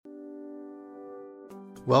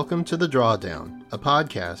Welcome to The Drawdown, a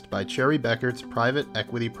podcast by Cherry Bekaert's private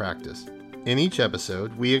equity practice. In each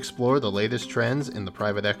episode, we explore the latest trends in the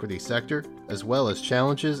private equity sector, as well as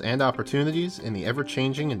challenges and opportunities in the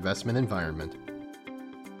ever-changing investment environment.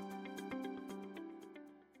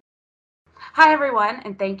 Hi, everyone,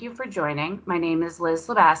 and thank you for joining. My name is Liz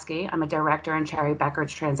Slabaski. I'm a director in Cherry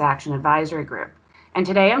Bekaert's Transaction Advisory Group. And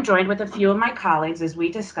today I'm joined with a few of my colleagues as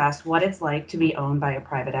we discuss what it's like to be owned by a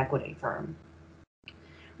private equity firm.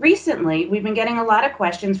 Recently, we've been getting a lot of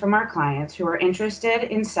questions from our clients who are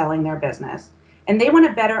interested in selling their business, and they want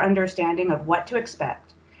a better understanding of what to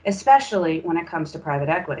expect, especially when it comes to private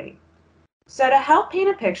equity. So to help paint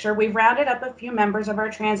a picture, we've rounded up a few members of our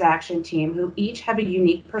transaction team who each have a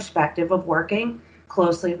unique perspective of working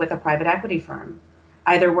closely with a private equity firm,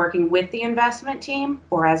 either working with the investment team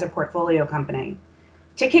or as a portfolio company.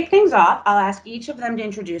 To kick things off, I'll ask each of them to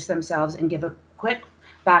introduce themselves and give a quick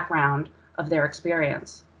background of their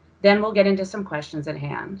experience. Then we'll get into some questions at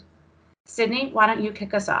hand. Sydney, why don't you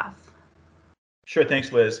kick us off? Sure,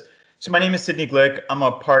 thanks, Liz. So my name is Sydney Glick. I'm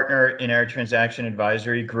a partner in our transaction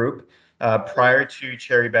advisory group. Prior to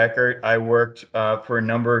Cherry Bekaert, I worked for a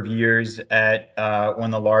number of years at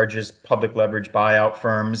one of the largest public leverage buyout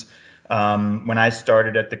firms. When I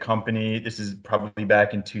started at the company, this is probably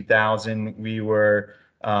back in 2000, we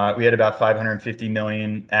had about 550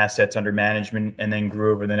 million assets under management, and then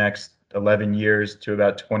grew over the next 11 years to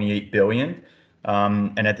about 28 billion.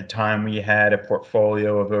 And at the time we had a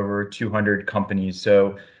portfolio of over 200 companies.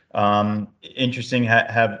 So interesting,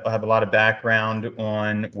 have a lot of background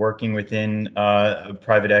on working within a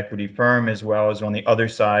private equity firm, as well as on the other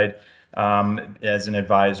side as an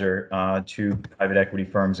advisor to private equity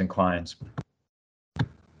firms and clients.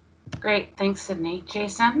 Great, thanks, Sydney.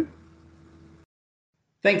 Jason?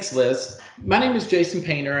 Thanks, Liz. My name is Jason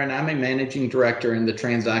Painter, and I'm a managing director in the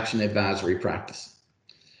transaction advisory practice.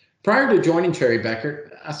 Prior to joining Cherry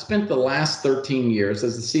Bekaert, I spent the last 13 years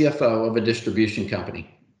as the CFO of a distribution company.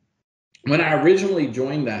 When I originally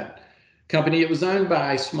joined that company, it was owned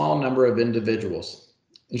by a small number of individuals.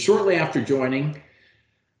 And shortly after joining,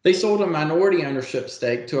 they sold a minority ownership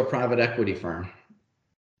stake to a private equity firm.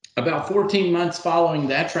 About 14 months following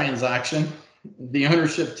that transaction, the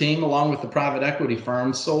ownership team, along with the private equity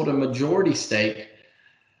firm, sold a majority stake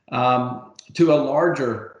to a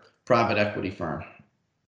larger private equity firm.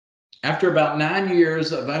 After about 9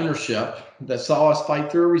 years of ownership that saw us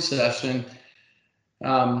fight through a recession,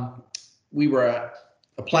 we were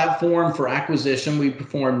a platform for acquisition. We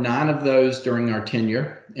performed 9 of those during our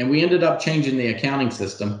tenure, and we ended up changing the accounting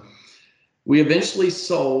system. We eventually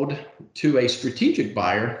sold to a strategic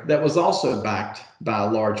buyer that was also backed by a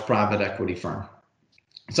large private equity firm.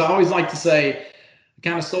 So I always like to say, I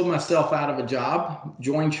kind of sold myself out of a job,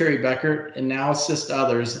 joined Cherry Bekaert, and now assist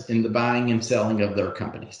others in the buying and selling of their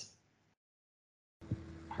companies.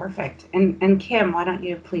 Perfect. And Kim, why don't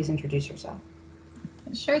you please introduce yourself?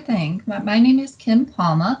 Sure thing. My name is Kim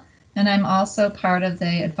Palma, and I'm also part of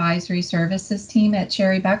the advisory services team at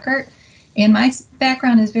Cherry Bekaert. And my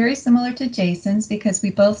background is very similar to Jason's because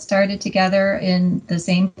we both started together in the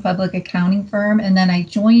same public accounting firm, and then I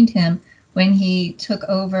joined him when he took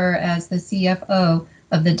over as the CFO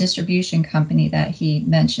of the distribution company that he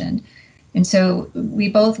mentioned. And so we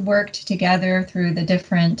both worked together through the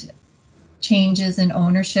different changes in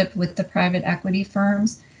ownership with the private equity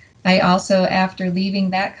firms. I also, after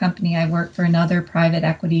leaving that company, I worked for another private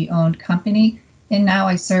equity owned company, and now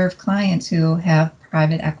I serve clients who have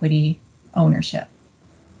private equity ownership.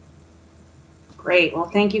 Great. Well,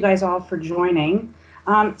 thank you guys all for joining.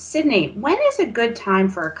 Sydney, when is a good time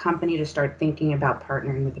for a company to start thinking about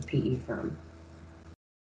partnering with a PE firm?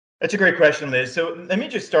 That's a great question, Liz. So let me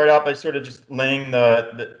just start out by sort of just laying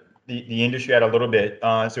the industry out a little bit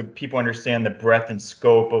so people understand the breadth and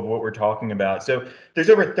scope of what we're talking about. So there's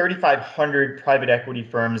over 3,500 private equity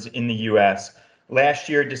firms in the U.S. Last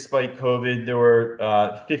year, despite COVID, there were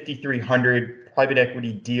 5,300 private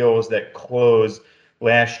equity deals that closed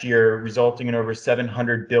last year, resulting in over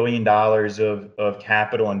 $700 billion of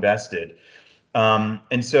capital invested.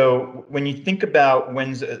 And so when you think about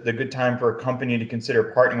when's the good time for a company to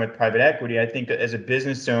consider partnering with private equity, I think as a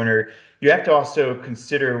business owner, you have to also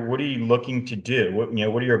consider, what are you looking to do? What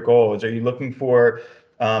are your goals? Are you looking for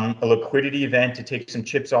a liquidity event to take some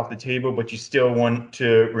chips off the table, but you still want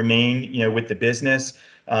to remain, with the business?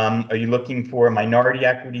 Are you looking for a minority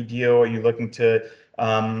equity deal? Are you looking to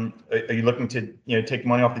take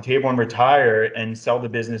money off the table and retire and sell the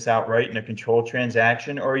business outright in a controlled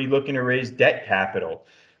transaction? Or are you looking to raise debt capital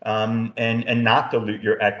and not dilute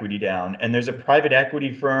your equity down? And there's a private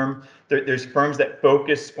equity firm. There's firms that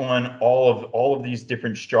focus on all of these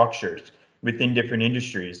different structures. within different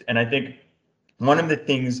industries. And I think one of the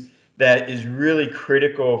things that is really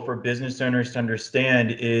critical for business owners to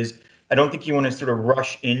understand is I don't think you want to sort of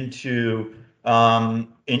rush into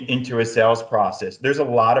a sales process. There's a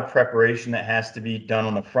lot of preparation that has to be done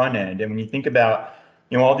on the front end. And when you think about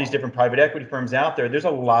all these different private equity firms out there, there's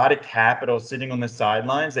a lot of capital sitting on the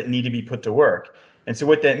sidelines that need to be put to work. And so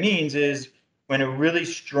what that means is when a really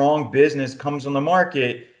strong business comes on the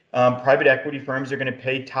market, private equity firms are going to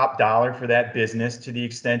pay top dollar for that business to the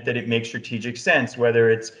extent that it makes strategic sense, whether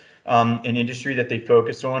it's an industry that they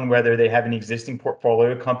focus on, whether they have an existing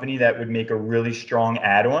portfolio company that would make a really strong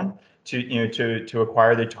add-on to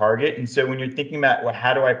acquire the target. And so when you're thinking about, well,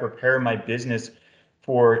 how do I prepare my business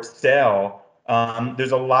for sale?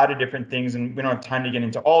 There's a lot of different things, and we don't have time to get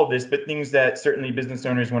into all of this, but things that certainly business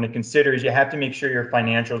owners want to consider is you have to make sure your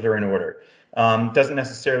financials are in order. Doesn't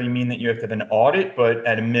necessarily mean that you have to have an audit, but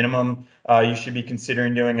at a minimum, you should be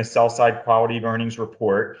considering doing a sell-side quality of earnings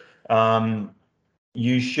report.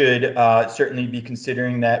 You should certainly be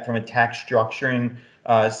considering that from a tax structuring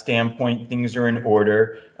standpoint, things are in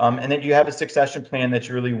order, and that you have a succession plan that's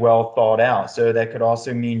really well thought out. So that could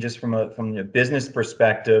also mean just from a business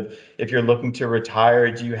perspective, if you're looking to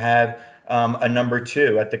retire, do you have a number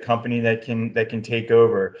two at the company that can take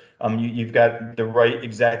over? You've got the right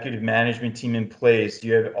executive management team in place.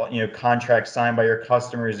 You have contracts signed by your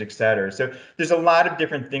customers, et cetera. So there's a lot of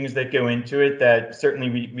different things that go into it that certainly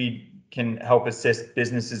we can help assist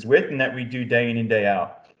businesses with, and that we do day in and day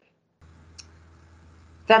out.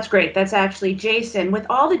 That's great. That's actually, Jason, with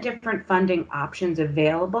all the different funding options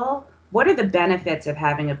available, what are the benefits of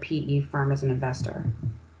having a PE firm as an investor?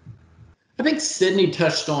 I think Sydney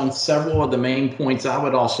touched on several of the main points I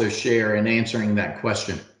would also share in answering that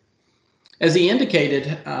question. As he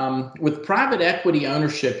indicated, with private equity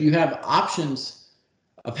ownership, you have options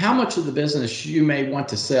of how much of the business you may want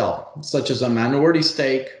to sell, such as a minority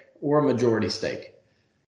stake or a majority stake.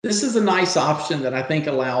 This is a nice option that I think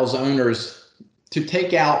allows owners to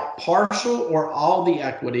take out partial or all the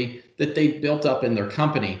equity that they've built up in their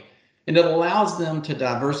company, and it allows them to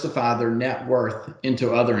diversify their net worth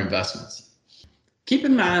into other investments. Keep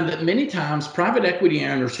in mind that many times private equity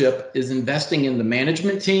ownership is investing in the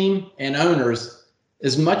management team and owners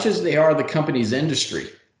as much as they are the company's industry.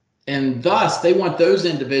 And thus, they want those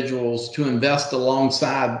individuals to invest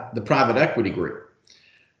alongside the private equity group.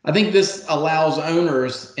 I think this allows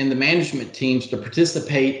owners and the management teams to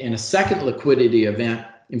participate in a second liquidity event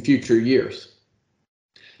in future years.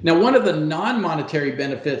 Now, one of the non-monetary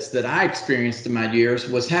benefits that I experienced in my years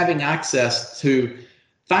was having access to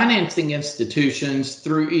financing institutions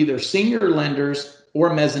through either senior lenders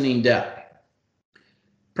or mezzanine debt.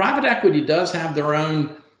 Private equity does have their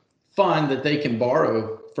own fund that they can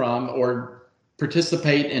borrow from or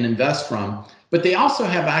participate and invest from, but they also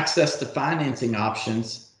have access to financing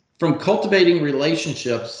options from cultivating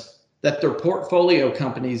relationships that their portfolio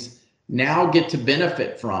companies now get to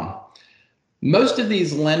benefit from. Most of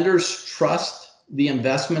these lenders trust the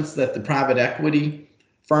investments that the private equity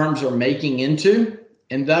firms are making into,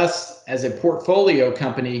 and thus, as a portfolio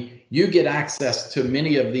company, you get access to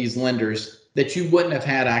many of these lenders that you wouldn't have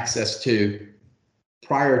had access to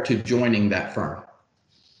prior to joining that firm.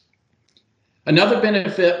 Another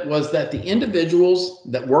benefit was that the individuals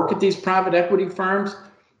that work at these private equity firms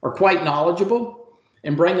are quite knowledgeable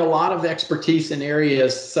and bring a lot of expertise in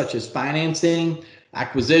areas such as financing,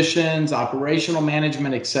 acquisitions, operational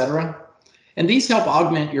management, etc. And these help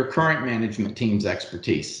augment your current management team's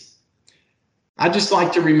expertise. I just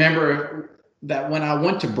like to remember that when I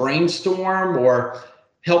went to brainstorm or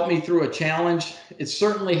help me through a challenge, it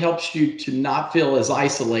certainly helps you to not feel as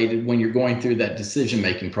isolated when you're going through that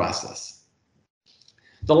decision-making process.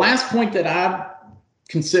 The last point that I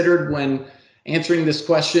considered when answering this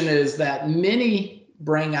question is that many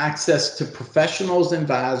bring access to professionals,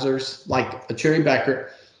 advisors like a Cherry Bekaert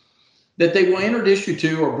that they will introduce you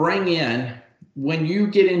to or bring in when you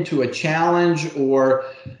get into a challenge or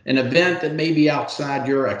an event that may be outside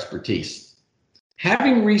your expertise.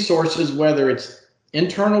 Having resources, whether it's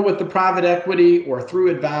internal with the private equity or through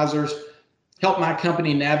advisors, help my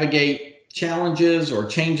company navigate challenges or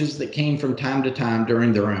changes that came from time to time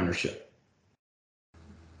during their ownership.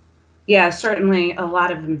 Yeah, certainly a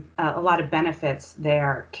lot of benefits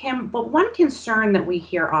there, Kim. But one concern that we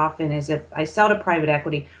hear often is if I sell to private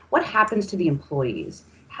equity, what happens to the employees?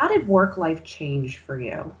 How did work life change for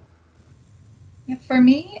you? Yeah, for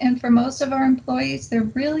me and for most of our employees, there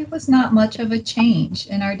really was not much of a change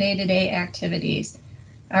in our day-to-day activities.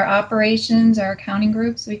 Our operations, our accounting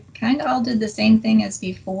groups, we kind of all did the same thing as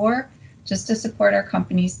before, just to support our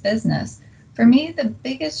company's business. For me, the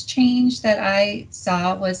biggest change that I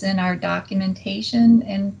saw was in our documentation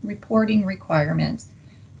and reporting requirements.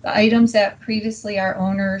 The items that previously our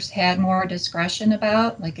owners had more discretion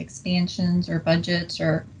about, like expansions or budgets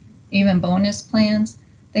or even bonus plans,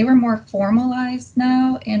 they were more formalized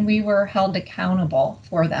now, and we were held accountable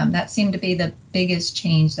for them. That seemed to be the biggest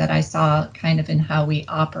change that I saw kind of in how we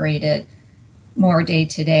operated more day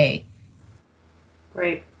to day.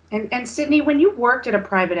 Great. And Sydney, when you worked at a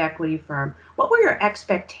private equity firm, what were your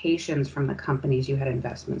expectations from the companies you had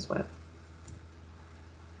investments with?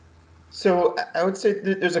 So I would say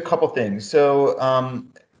there's a couple things. So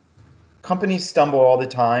companies stumble all the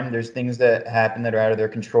time. There's things that happen that are out of their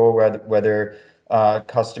control, whether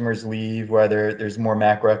customers leave, whether there's more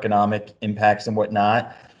macroeconomic impacts and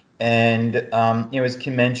whatnot. And as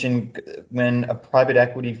Kim mentioned, when a private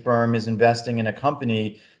equity firm is investing in a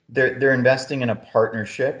company, they're investing in a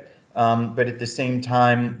partnership. But at the same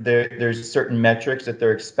time, there's certain metrics that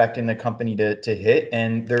they're expecting the company to hit,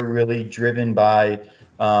 and they're really driven by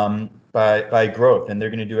growth, and they're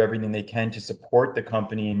going to do everything they can to support the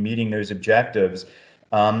company in meeting those objectives.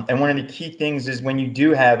 And one of the key things is when you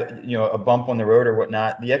do have a bump on the road or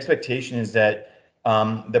whatnot, the expectation is that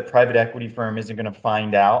the private equity firm isn't going to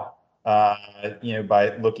find out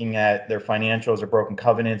by looking at their financials or broken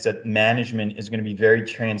covenants. That management is going to be very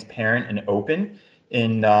transparent and open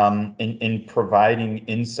in providing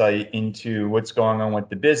insight into what's going on with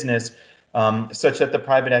the business, such that the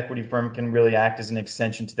private equity firm can really act as an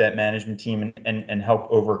extension to that management team and help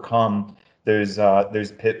overcome those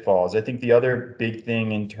pitfalls. I think the other big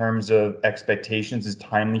thing in terms of expectations is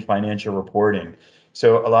timely financial reporting.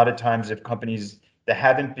 So a lot of times, if companies that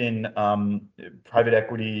haven't been private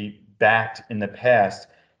equity backed in the past,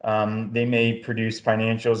 they may produce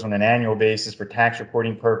financials on an annual basis for tax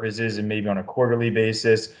reporting purposes and maybe on a quarterly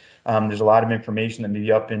basis. There's a lot of information that may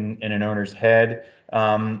be up in an owner's head.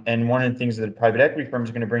 And one of the things that a private equity firm is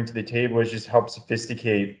going to bring to the table is just help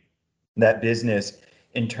sophisticate that business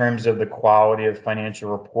in terms of the quality of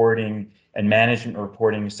financial reporting and management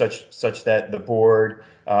reporting, such that the board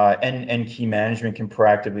and key management can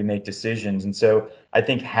proactively make decisions. And so I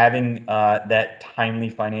think having that timely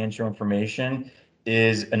financial information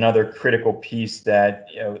is another critical piece that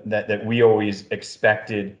that we always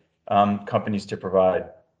expected companies to provide.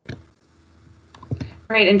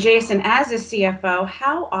 Great. And Jason, as a CFO,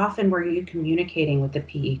 how often were you communicating with the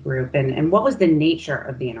PE group, and what was the nature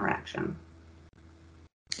of the interaction?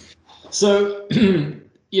 So,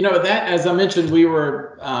 that, as I mentioned, we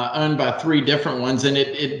were owned by 3 different ones, and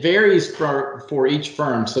it varies for each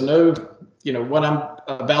firm. So what I'm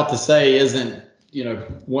about to say isn't,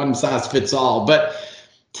 one size fits all, but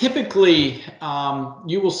typically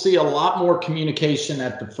you will see a lot more communication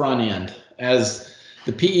at the front end as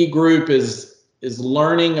the PE group is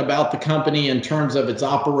learning about the company in terms of its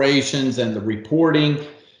operations and the reporting.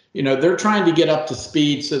 They're trying to get up to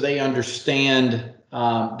speed so they understand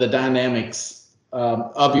the dynamics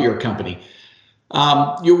of your company.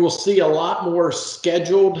 You will see a lot more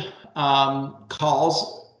scheduled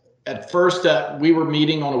calls. At first, we were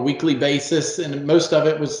meeting on a weekly basis, and most of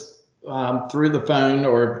it was through the phone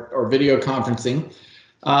or video conferencing.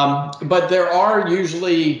 But there are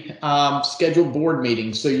usually scheduled board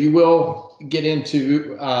meetings. So you will get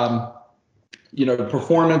into,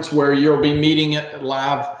 performance where you'll be meeting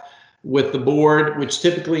live with the board, which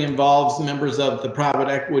typically involves members of the private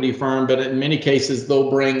equity firm, but in many cases, they'll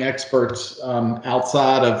bring experts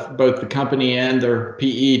outside of both the company and their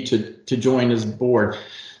PE to join as board.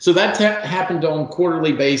 So that happened on a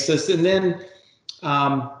quarterly basis. And then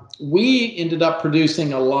we ended up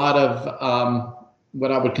producing a lot of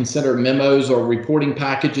what I would consider memos or reporting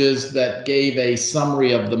packages that gave a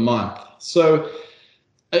summary of the month. So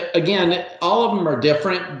again, all of them are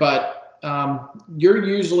different, but you're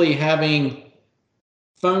usually having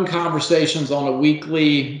phone conversations on a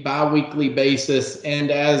weekly, bi-weekly basis. And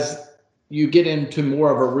as you get into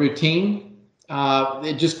more of a routine,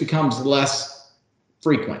 it just becomes less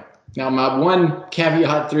frequent. Now, my one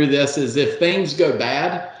caveat through this is if things go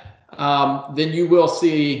bad, then you will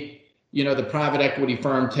see the private equity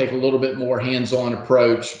firm take a little bit more hands-on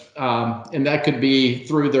approach. And that could be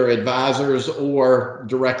through their advisors or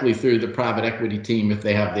directly through the private equity team if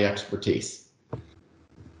they have the expertise.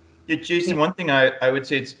 Yeah, Jason, one thing I would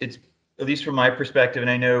say it's at least from my perspective, and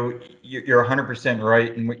I know you're 100%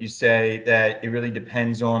 right in what you say, that it really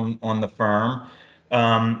depends on the firm.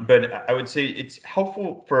 But I would say it's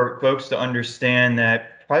helpful for folks to understand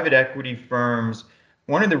that private equity firms,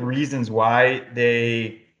 one of the reasons why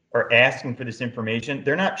they are asking for this information,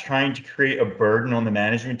 they're not trying to create a burden on the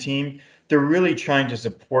management team. They're really trying to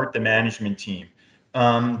support the management team.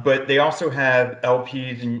 But they also have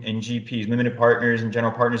LPs and GPs, limited partners and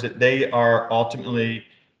general partners that they are ultimately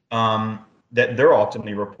that they're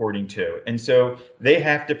ultimately reporting to. And so they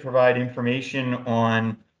have to provide information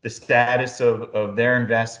on the status of their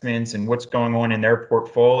investments and what's going on in their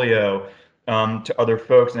portfolio to other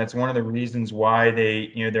folks. And that's one of the reasons why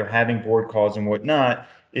they're having board calls and whatnot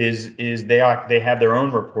is they have their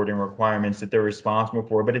own reporting requirements that they're responsible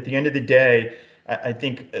for. But at the end of the day, I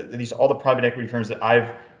think at least all the private equity firms that I've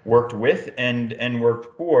worked with and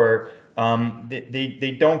worked for,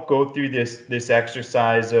 they don't go through this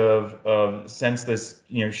exercise of senseless,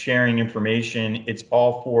 sharing information. It's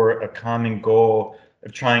all for a common goal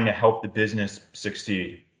of trying to help the business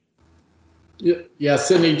succeed. Yeah,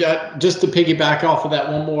 Sydney, just to piggyback off of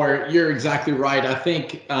that one more, you're exactly right. I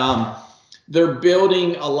think they're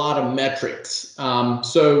building a lot of metrics.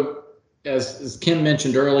 So as Kim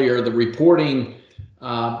mentioned earlier, the reporting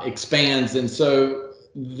expands. And so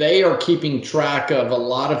they are keeping track of a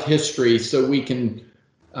lot of history so we can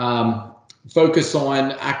focus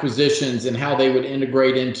on acquisitions and how they would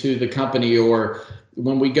integrate into the company, or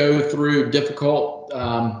when we go through difficult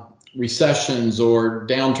recessions or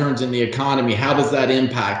downturns in the economy, how does that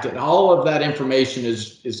impact? And all of that information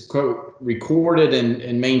is quote recorded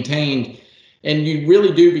and maintained. And you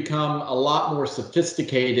really do become a lot more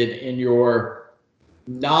sophisticated in your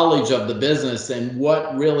knowledge of the business and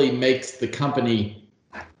what really makes the company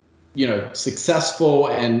successful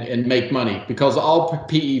and make money, because all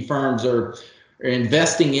PE firms are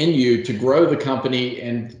investing in you to grow the company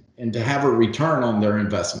and to have a return on their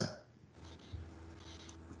investment.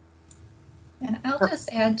 And I'll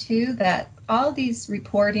just add too that all these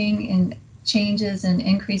reporting and changes and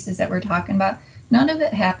increases that we're talking about, none of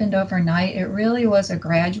it happened overnight. It really was a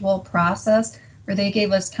gradual process where they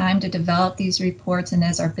gave us time to develop these reports, and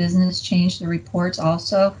as our business changed, the reports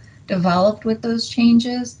also developed with those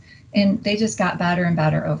changes, and they just got better and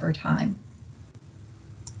better over time.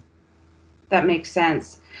 That makes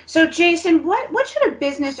sense. So Jason, what should a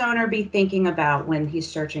business owner be thinking about when he's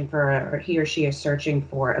searching for or he or she is searching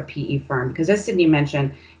for a PE firm? Because as Sydney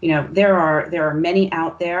mentioned, there are many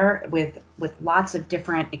out there with lots of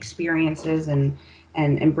different experiences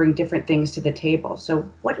and bring different things to the table. So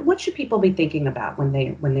what should people be thinking about when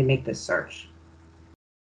they make this search?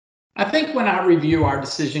 I think when I review our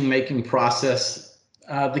decision-making process,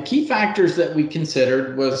 the key factors that we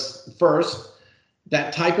considered was, first,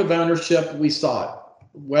 that type of ownership we sought,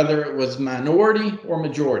 whether it was minority or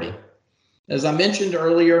majority. As I mentioned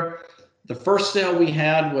earlier, the first sale we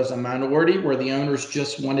had was a minority where the owners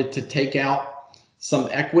just wanted to take out some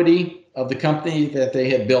equity of the company that they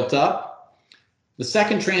had built up. The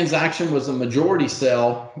second transaction was a majority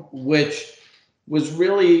sale, which was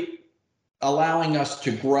really allowing us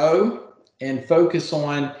to grow and focus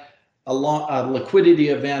on a liquidity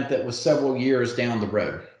event that was several years down the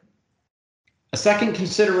road. A second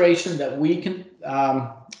consideration that we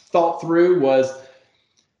thought through was,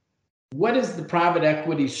 what is the private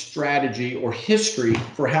equity strategy or history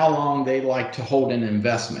for how long they like to hold an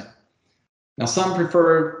investment? Now, some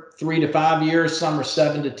prefer 3 to 5 years, some are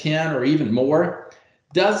 7 to 10, or even more.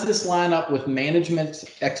 Does this line up with management's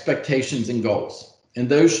expectations and goals? And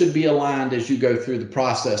those should be aligned as you go through the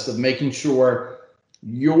process of making sure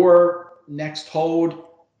your next hold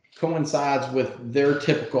coincides with their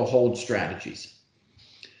typical hold strategies.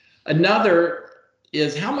 Another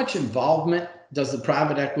is, how much involvement does the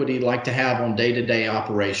private equity like to have on day-to-day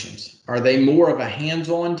operations? Are they more of a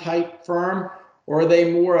hands-on type firm, or are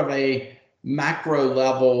they more of a macro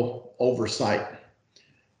level oversight?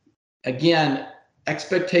 Again,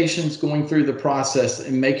 expectations going through the process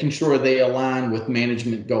and making sure they align with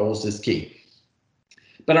management goals is key.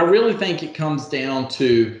 But I really think it comes down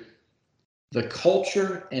to the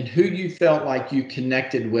culture and who you felt like you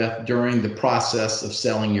connected with during the process of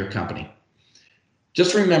selling your company.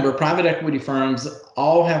 Just remember, private equity firms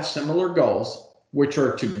all have similar goals, which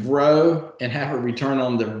are to grow and have a return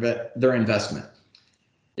on their investment.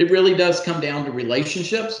 It really does come down to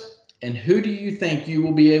relationships and who do you think you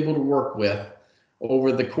will be able to work with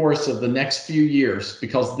over the course of the next few years,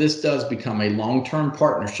 because this does become a long-term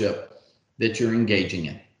partnership that you're engaging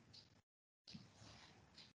in.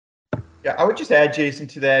 Yeah, I would just add, Jason,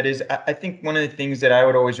 to that is I think one of the things that I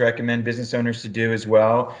would always recommend business owners to do as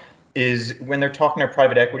well is when they're talking to a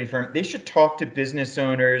private equity firm, they should talk to business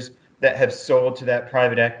owners that have sold to that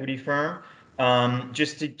private equity firm,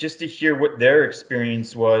 just to hear what their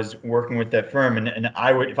experience was working with that firm. And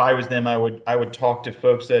I would, if I was them, I would talk to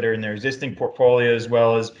folks that are in their existing portfolio as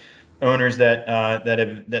well as owners that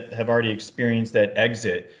have already experienced that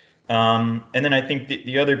exit. And then I think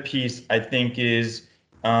the other piece I think is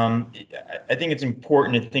I think it's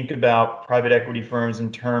important to think about private equity firms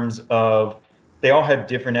in terms of they all have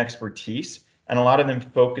different expertise, and a lot of them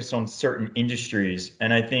focus on certain industries.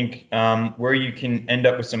 And I think where you can end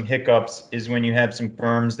up with some hiccups is when you have some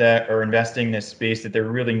firms that are investing in this space that they're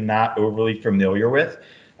really not overly familiar with.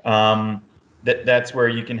 That's where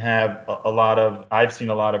you can have I've seen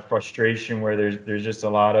a lot of frustration where there's just a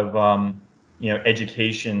lot of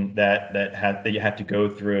education that you have to go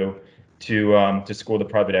through to school the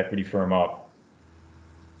private equity firm up.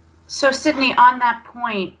 So Sydney, on that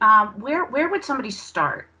point, where would somebody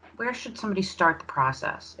start? Where should somebody start the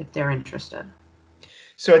process if they're interested?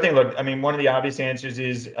 So I think, look, I mean, one of the obvious answers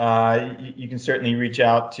is you can certainly reach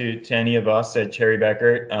out to any of us at Cherry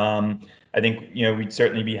Bekaert. I think, we'd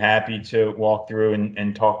certainly be happy to walk through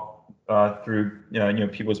and talk through,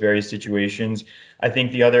 people's various situations. I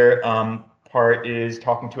think the other part is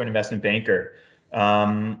talking to an investment banker.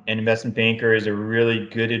 An investment banker is a really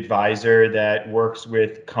good advisor that works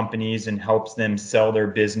with companies and helps them sell their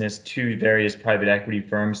business to various private equity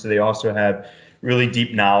firms. So they also have really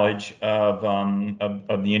deep knowledge of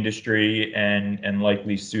the industry and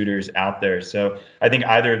likely suitors out there. So I think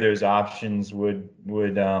either of those options would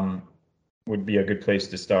be a good place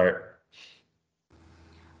to start.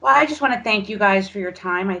 Well, I just want to thank you guys for your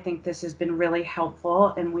time. I think this has been really helpful,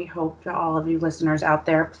 and we hope to all of you listeners out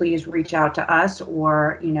there, please reach out to us,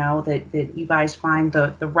 or that you guys find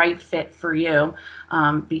the right fit for you,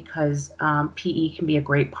 because PE can be a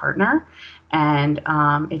great partner, and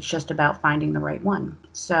it's just about finding the right one.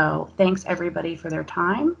 So thanks everybody for their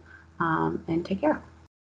time, and take care.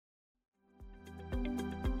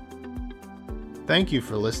 Thank you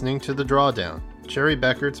for listening to The Drawdown, Cherry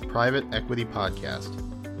Bekaert's private equity podcast.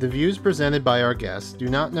 The views presented by our guests do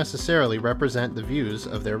not necessarily represent the views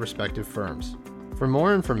of their respective firms. For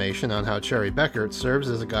more information on how Cherry Bekaert serves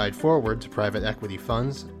as a guide forward to private equity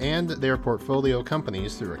funds and their portfolio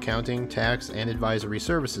companies through accounting, tax, and advisory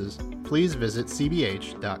services, please visit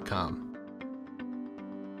cbh.com.